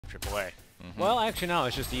AAA. Well, actually, no,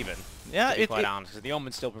 it's just even. Yeah, to be quite honest, because the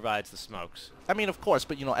Omen still provides the smokes. I mean, of course,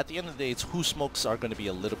 but you know, at the end of the day, it's who smokes are going to be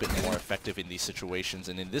a little bit more effective in these situations,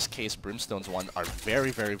 and in this case, Brimstone's one are very,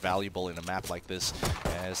 very valuable in a map like this,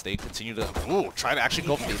 as they continue to try to actually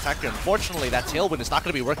go for the attacker. Unfortunately, that tailwind is not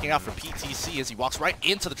going to be working out for PTC as he walks right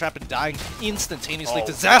into the trap and dying instantaneously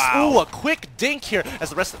to Zest. Wow. Ooh, a quick dink here as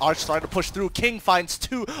the rest are starting to push through. King finds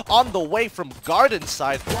 2 on the way from Garden's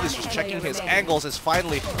side. He's just checking his angles as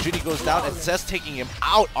finally JinNy goes down and Zest taking him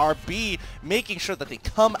out. RB making sure that they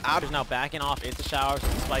come out. Is now backing off into showers.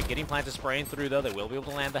 Spike getting planted, spraying through though. They will be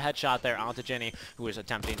able to land the headshot there onto JinNy, who is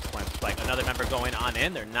attempting to plant the spike. Another member going on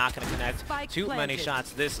in. They're not going to connect too many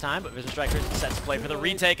shots this time, but Vision Strikers set to play for the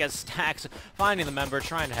retake as stax finding the member,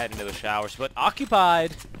 trying to head into the showers, but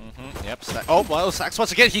occupied. Yep. Oh, well, stax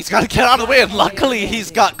once again. He's got to get out of the way, and luckily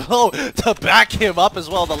he's got Glow to back him up as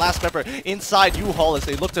well. The last member inside U-Haul as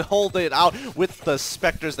they look to hold it out with the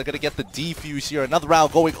Spectres. They're going to get the defuse here. Another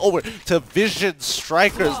round going over to Vision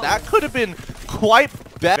Strikers. That could have been quite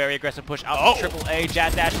bad. Very aggressive push out to AAA.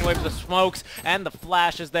 Jat dashing away for the smokes, and the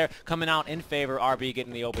flashes there coming out in favor. RB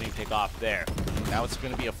getting the opening pick off there. Now it's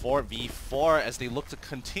going to be a 4v4 as they look to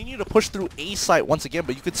continue to push through A site once again,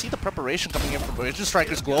 but you can see the preparation coming in from Vision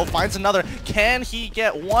Strikers. Glow finds another. Can he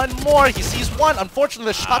get one more? He sees one. Unfortunately,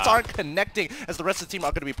 the shots aren't connecting as the rest of the team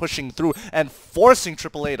are going to be pushing through and forcing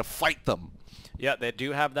AAA to fight them. Yeah, they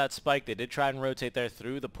do have that spike. They did try and rotate there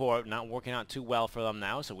through the port. Not working out too well for them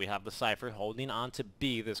now. So we have the Cypher holding on to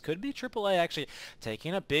B. This could be AAA actually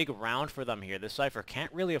taking a big round for them here. This Cypher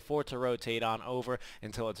can't really afford to rotate on over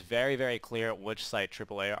until it's very, very clear which site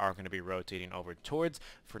AAA are going to be rotating over towards.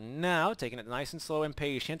 For now, taking it nice and slow and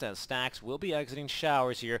patient as stax will be exiting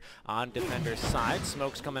showers here on defender's side.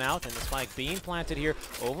 Smoke's coming out and the spike being planted here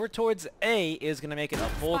over towards A is going to make it a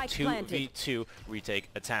full 2v2 retake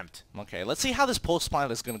attempt. Okay, let's see how this post plant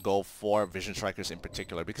is going to go for Vision Strikers in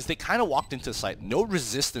particular, because they kind of walked into the site, no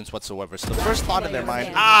resistance whatsoever. So the first thought in their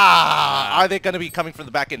mind, are they going to be coming from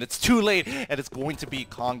the back end? It's too late, and it's going to be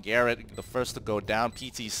Kongared, the first to go down.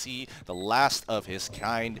 PTC, the last of his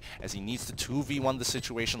kind, as he needs to 2v1 the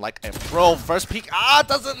situation like a pro. First peek,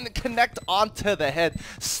 doesn't connect onto the head.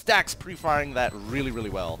 Stax pre-firing that really,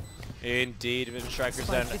 really well. Indeed, Vision Strikers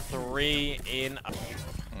then 3 in.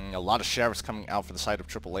 A lot of sheriffs coming out for the side of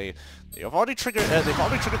AAA. They've already triggered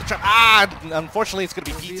the trap. Unfortunately, it's going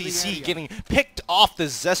to be PTC getting picked off. The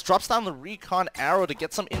Zest drops down the recon arrow to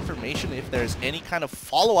get some information if there's any kind of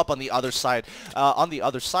follow-up on the other side. You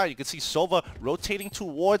can see Sova rotating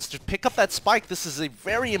towards to pick up that spike. This is a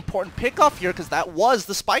very important pickoff here because that was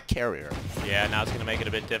the spike carrier. Yeah, now it's going to make it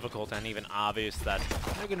a bit difficult and even obvious that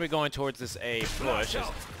they're going to be going towards this A push as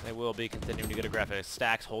they will be continuing to get aggressive.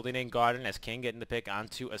 Stax holding in Garden as King getting the pick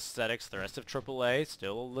onto Acetics. The rest of AAA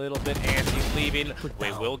still a little bit antsy, leaving.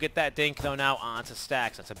 We will get that dink though now onto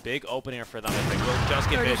Stax. That's a big opener for them. If they will just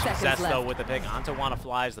get Vision. Zest though with the pick onto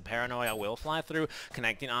wannafly as the paranoia will fly through,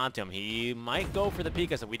 connecting onto him. He might go for the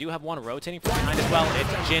peek as we do have one rotating from behind as well. It's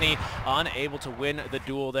JinNy unable to win the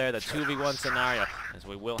duel there, the 2v1 scenario, as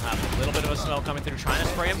we will have a little bit of a smoke coming through, trying to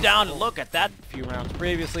spray him down. Look at that a few rounds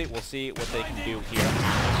previously. We'll see what they can do here on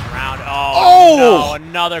this round. No,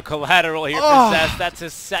 another collateral here for Zest. That's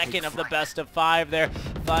his second of the best of 5 there.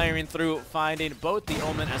 Firing through, finding both the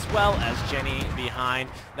Omen as well as JinNy behind.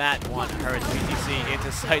 That one hurts PTC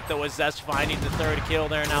into sight though as Zest finding the 3rd kill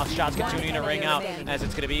there. Now shots continuing to ring out as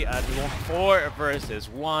it's going to be a 4 versus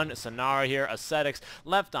 1 scenario here. Acetics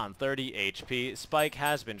left on 30 HP. Spike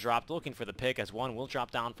has been dropped, looking for the pick as one will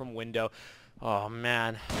drop down from window. Oh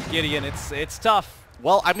man, Gideon, it's tough.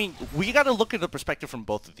 Well, I mean, we got to look at the perspective from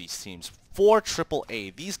both of these teams. For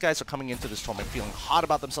AAA, these guys are coming into this tournament feeling hot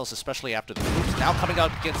about themselves, especially after the groups. Now coming out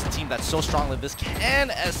against a team that's so strong like this. Can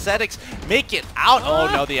Acetics make it out?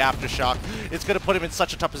 Oh no, the aftershock. It's going to put him in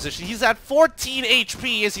such a tough position. He's at 14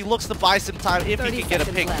 HP as he looks to buy some time. If he can get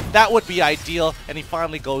a pick, that would be ideal. And he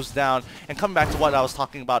finally goes down. And coming back to what I was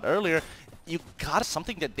talking about earlier, you got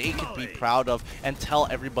something that they could be proud of and tell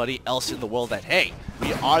everybody else in the world that, hey,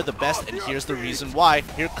 we are the best and here's the reason why.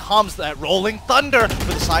 Here comes that rolling thunder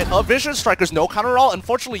for the side of Vision Strikers. No counter roll.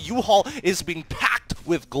 Unfortunately, U-Haul is being packed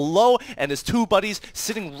with Glow and his 2 buddies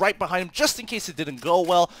sitting right behind him just in case it didn't go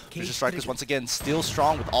well. Vision Strikers once again still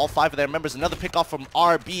strong with all 5 of their members. Another pickoff from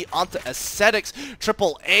RB onto Acetics.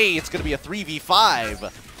 AAA, it's going to be a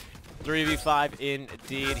 3v5. 3v5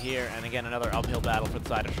 indeed here, and again another uphill battle for the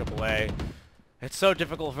side of AAA. It's so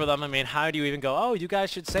difficult for them. I mean, how do you even go, oh, you guys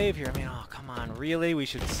should save here? I mean, oh, come on, really? We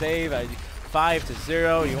should save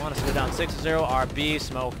 5-0. You want us to go down 6-0. RB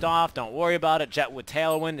smoked off. Don't worry about it. Jet with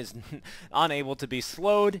Tailwind is unable to be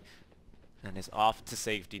slowed. and is off to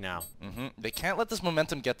safety now. They can't let this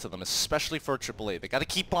momentum get to them, especially for AAA. They got to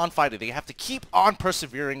keep on fighting. They have to keep on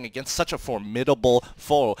persevering against such a formidable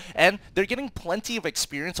foe. And they're getting plenty of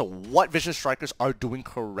experience of what Vision Strikers are doing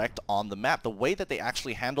correct on the map. The way that they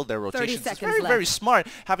actually handle their rotations is very, very smart.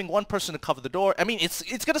 Having one person to cover the door. I mean, it's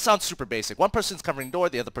going to sound super basic. One person's covering the door,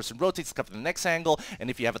 the other person rotates to cover the next angle, and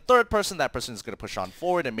if you have a third person, that person is going to push on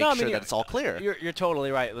forward and make sure that it's all clear. You're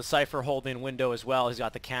totally right. The Cypher holding window as well. He's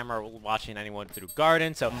got the camera watching anyone through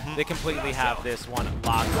garden, so they completely have this one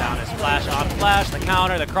locked down. As flash on flash, the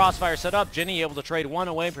counter, the crossfire set up. JinNy able to trade one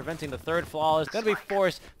away, preventing the third flawless. Going to be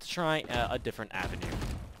forced to try a different avenue.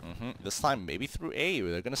 This time, maybe through A.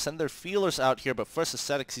 They're going to send their feelers out here, but first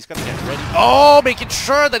Acetics, he's going to get ready. Oh, making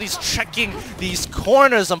sure that he's checking these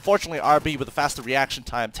corners. Unfortunately, RB with a faster reaction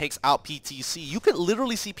time takes out PTC. You could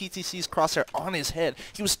literally see PTC's crosshair on his head.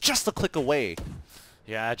 He was just a click away.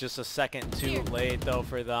 Yeah, just a second too late though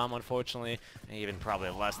for them, unfortunately. Even probably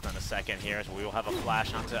less than a second here, so we will have a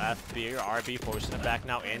flash onto FB or RB, forcing it back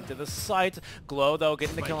now into the site. Glow though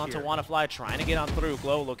getting the kill onto wannafly, trying to get on through.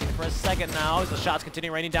 Glow looking for a second now as the shots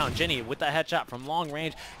continue raining down. JinNy with that headshot from long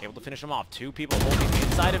range, able to finish him off. Two people holding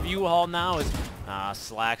inside of U-Haul now as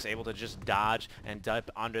Slack's able to just dodge and dip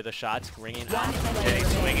under the shots, ringing out.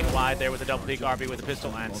 JinNy swinging wide there with a double peek. RB with a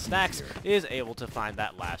pistol, and stax is able to find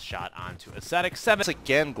that last shot onto Acetics. 7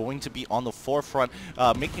 again going to be on the forefront,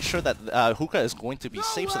 making sure that Hookah is going to be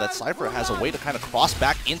safe, so that Cypher has a way to kind of cross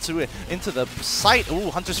back into the site. Ooh,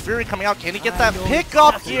 Hunter's Fury coming out. Can he get that pick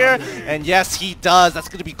up here? And yes, he does. That's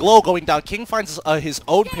going to be Glow going down. King finds his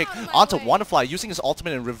own pick onto wannafly, using his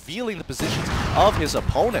ultimate and revealing the positions of his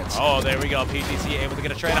opponents. Oh, there we go. PTC able to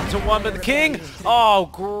get a trade onto one, but the King, oh,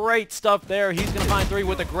 great stuff there. He's going to find three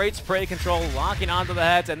with a great spray control, locking onto the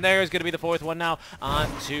heads, and there's going to be the fourth one now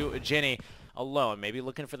onto JinNy. Alone, maybe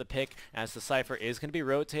looking for the pick as the Cypher is going to be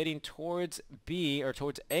rotating towards B, or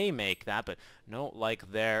towards A, make that, but no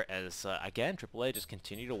like there as, again, AAA just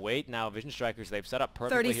continue to wait. Now Vision Strikers, they've set up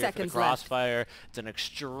perfectly here for the crossfire. Left. It's an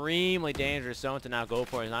extremely dangerous zone to now go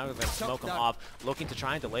for. Now we're going to smoke them off, looking to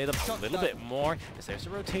try and delay them a little bit more as there's a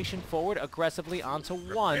rotation forward aggressively onto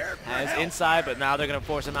one as inside, but now they're going to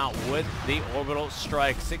force him out with the orbital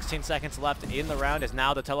strike. 16 seconds left in the round as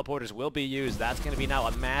now the teleporters will be used. That's going to be now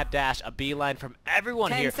a mad dash, a beeline from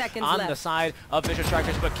everyone here on the side of Vision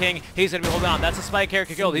Strikers, but King, he's going to be holding on. That's a spike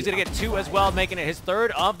character killed. He's going to get two as well, making it his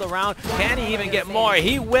third of the round. Can he even get more?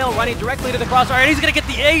 He will, running directly to the crossfire, and he's going to get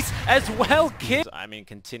the ace as well. King, I mean,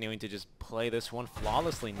 continuing to just play this one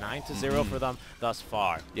flawlessly. 9-0 for them thus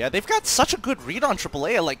far. Yeah, they've got such a good read on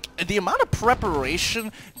AAA. Like, the amount of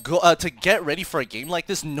preparation to get ready for a game like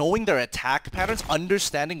this, knowing their attack patterns,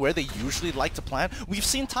 understanding where they usually like to plan. We've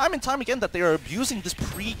seen time and time again that they are abusing this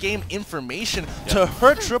pre-game information to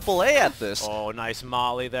hurt AAA at this. Oh, nice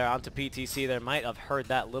molly there onto PTC. There might have heard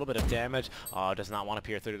that little bit of damage. Does not want to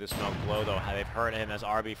peer through the smoke. Glow, though, they've hurt him as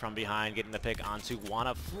RB from behind, getting the pick onto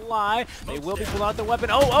wannafly. They will be pulling out the weapon.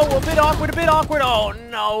 Oh, a bit awkward. Oh,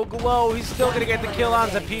 no, Glow, he's still going to get the kill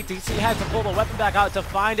onto PTC. Has to pull the weapon back out to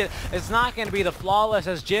find it. It's not going to be the flawless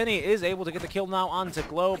as JinNy is able to get the kill now onto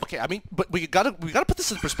Glow. Okay, I mean, but we gotta put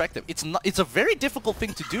this in perspective. It's a very difficult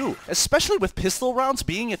thing to do, especially with pistol rounds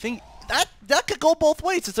being a thing. That could go both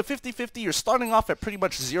ways. It's a 50-50. You're starting off at pretty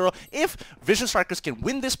much 0. If Vision Strikers can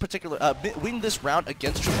win this round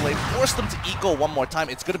against AAA, force them to eco one more time,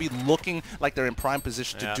 it's going to be looking like they're in prime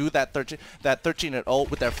position to do that 13-0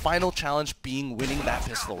 with their final challenge being winning that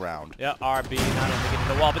pistol round. Yeah, RB not only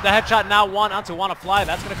getting the wall, but the headshot now one onto wannafly.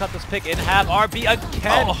 That's going to cut this pick in half. RB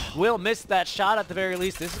again will miss that shot at the very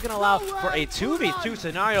least. This is going to allow for a 2v2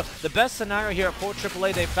 scenario. The best scenario here for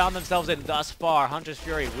AAA they've found themselves in thus far. Hunter's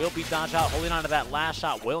Fury will be dodged out, holding on to that last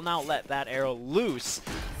shot, will now let that arrow loose,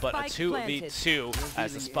 but a 2v2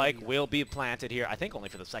 as the spike will be planted here, I think only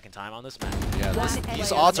for the second time on this map. Yeah,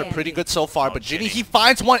 these odds are pretty good so far, but JinNy, he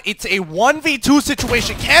finds one. It's a 1v2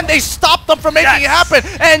 situation. Can they stop them from making it happen?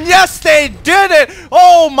 And yes, they did it!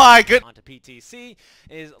 Oh my goodness. Onto PTC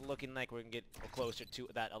is looking like we're going to get closer to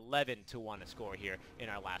that 11-1 score here in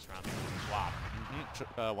our last round.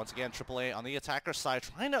 Wow. Once again, AAA on the attacker side,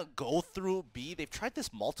 trying to go through B. They've tried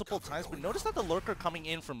this multiple times, but notice that the lurker coming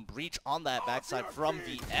in from Breach on that backside from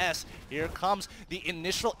the S. Here comes the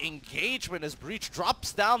initial engagement as Breach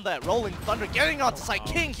drops down that Rolling Thunder, getting onto side.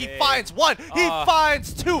 King, he finds one, he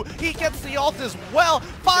finds two, he gets the ult as well,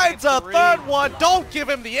 finds a third one. Don't give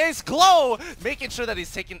him the ace. Glow, making sure that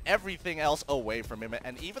he's taking everything else away from him,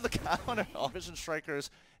 and even the counter of Vision Strikers,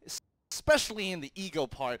 especially in the ego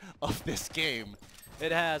part of this game.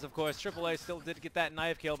 It has, of course. AAA still did get that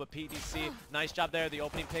knife kill, but PTC, nice job there, the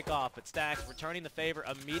opening pickoff. But stax returning the favor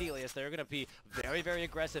immediately as they're going to be very, very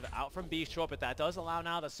aggressive out from B short, but that does allow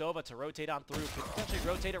now the Sova to rotate on through, could potentially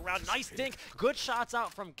rotate around. Nice dink, good shots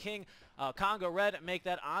out from King. Kongared make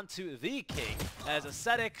that onto the King as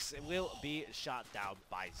Acetics will be shot down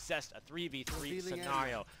by Zest. A 3v3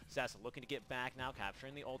 scenario. Zest looking to get back now,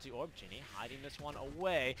 capturing the ulti orb. JinNy hiding this one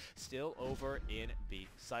away, still over in B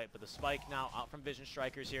site. But the spike now out from Vision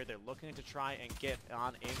Strikers here. They're looking to try and get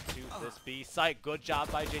on into this B site. Good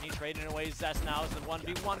job by JinNy trading away Zest now as the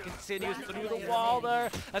 1v1 continues through the wall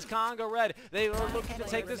there as Kongared. They are looking to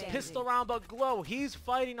take this pistol round, but Glow, he's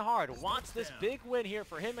fighting hard. Wants this big win here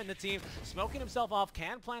for him and the team. Smoking himself off,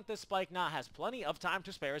 can plant this spike now, has plenty of time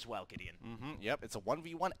to spare as well, Gideon. Yep, it's a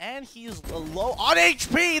 1v1, and he's low on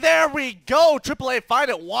HP. There we go. AAA find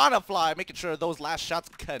it, wannafly, making sure those last shots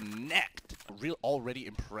connect. Real already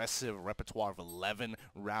impressive repertoire of 11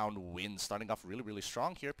 round wins. Starting off really, really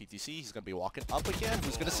strong here. PTC, he's going to be walking up again.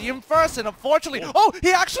 Who's going to see him first? And unfortunately, oh,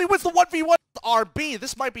 he actually wins the 1v1 RB.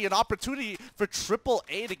 This might be an opportunity for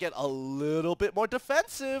AAA to get a little bit more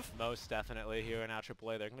defensive. Most definitely here now,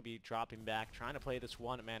 AAA. They're going to be dropping back, trying to play this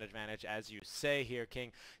one-man advantage, as you say here,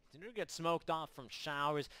 King. Didn't get smoked off from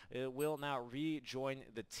showers. It will now rejoin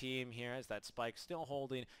the team here as that spike still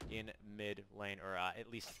holding in mid lane, or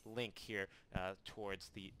at least link here towards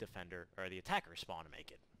the defender or the attacker spawn to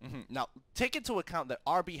make it. Now, take into account that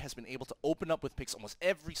RB has been able to open up with picks almost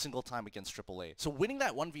every single time against AAA. So winning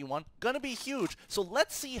that 1v1, gonna be huge. So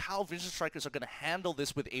let's see how Vision Strikers are gonna handle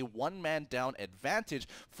this with a one-man down advantage.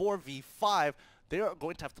 4v5. They are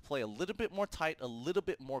going to have to play a little bit more tight, a little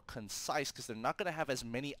bit more concise, because they're not going to have as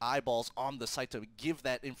many eyeballs on the site to give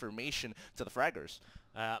that information to the fraggers.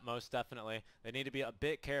 Most definitely. They need to be a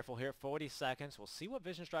bit careful here. 40 seconds. We'll see what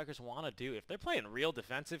Vision Strikers want to do. If they're playing real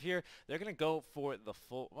defensive here, they're going to go for the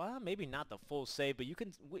full, well, maybe not the full save, but you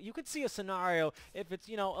can see a scenario if it's,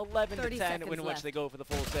 you know, 11 to 10 in which they go for the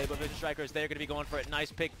full save. But Vision Strikers, they're going to be going for it.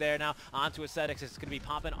 Nice pick there now onto Acetics. It's going to be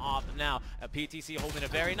popping off now. PTC holding a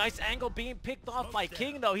very nice angle, being picked off by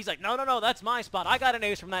King, though. He's like, no, no, no, that's my spot. I got an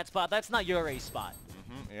ace from that spot. That's not your ace spot.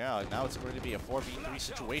 Yeah, now it's going to be a 4v3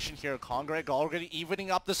 situation here. Kongared already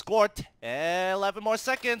evening up the score. 11 more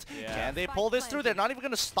seconds. Yeah. Can they pull this through? They're not even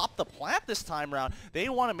going to stop the plant this time around. They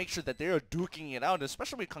want to make sure that they are duking it out,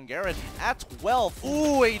 especially with Kongared at 12.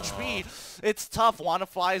 Ooh, HP. It's tough.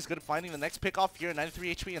 wannafly is good at finding the next pick off here.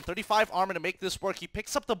 93 HP and 35 armor to make this work. He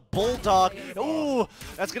picks up the Bulldog. Ooh,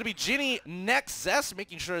 that's going to be JinNy next. Zest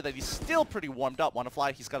making sure that he's still pretty warmed up.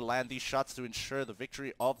 wannafly, he's got to land these shots to ensure the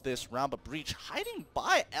victory of this round. But Breach hiding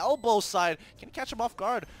by elbow side. Can you catch him off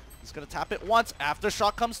guard? He's gonna tap it once.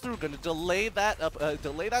 Aftershock comes through. Gonna delay that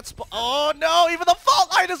spot. Oh no! Even the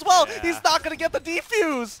fault line as well. Yeah. He's not gonna get the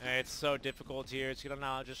defuse. It's so difficult here. It's gonna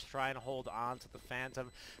now just try and hold on to the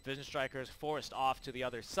Phantom. Vision Strikers forced off to the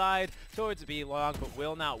other side towards B long, but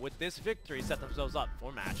will now with this victory set themselves up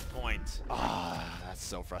for match point. That's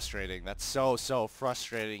so frustrating. That's so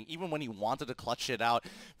frustrating. Even when he wanted to clutch it out,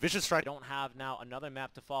 Vision Strike don't have now another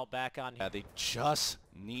map to fall back on. Yeah, they just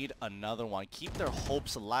need another one. Keep their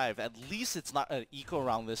hopes alive. At least it's not an eco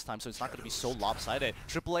round this time, so it's not going to be so lopsided.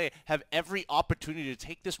 AAA have every opportunity to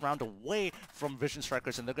take this round away from Vision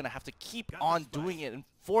Strikers, and they're going to have to keep on doing it and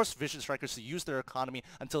force Vision Strikers to use their economy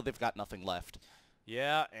until they've got nothing left.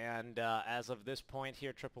 Yeah, and as of this point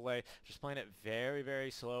here, AAA just playing it very,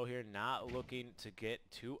 very slow here, not looking to get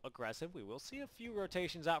too aggressive. We will see a few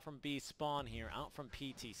rotations out from B spawn here, out from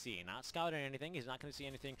PTC. Not scouting anything. He's not going to see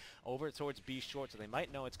anything over towards B short, so they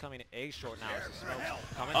might know it's coming A short now as the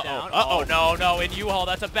smoke's coming down. Oh, no, in U-Haul,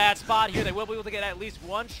 that's a bad spot here. They will be able to get at least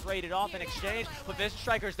one traded off in exchange, but Vision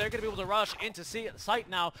Strikers, they're going to be able to rush into site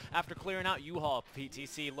now after clearing out U-Haul.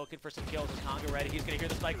 PTC looking for some kills. Kongared, he's going to hear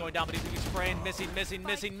the spike going down, but he's going to be spraying, missing,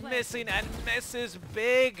 and misses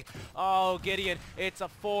big. Oh, Gideon, it's a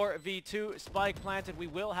 4v2 spike planted. We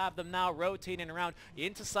will have them now rotating around.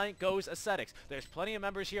 Into sight goes Acetics. There's plenty of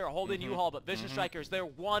members here holding U-Haul, but Vision Strikers, they're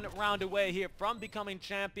one round away here from becoming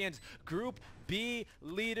champions. Group B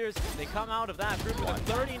leaders. They come out of that group with a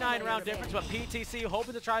 39 round difference, but PTC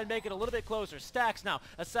hoping to try and make it a little bit closer. Stax now.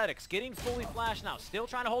 Acetics getting fully flashed now. Still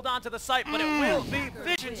trying to hold on to the site, but it will be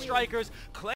Vision Strikers.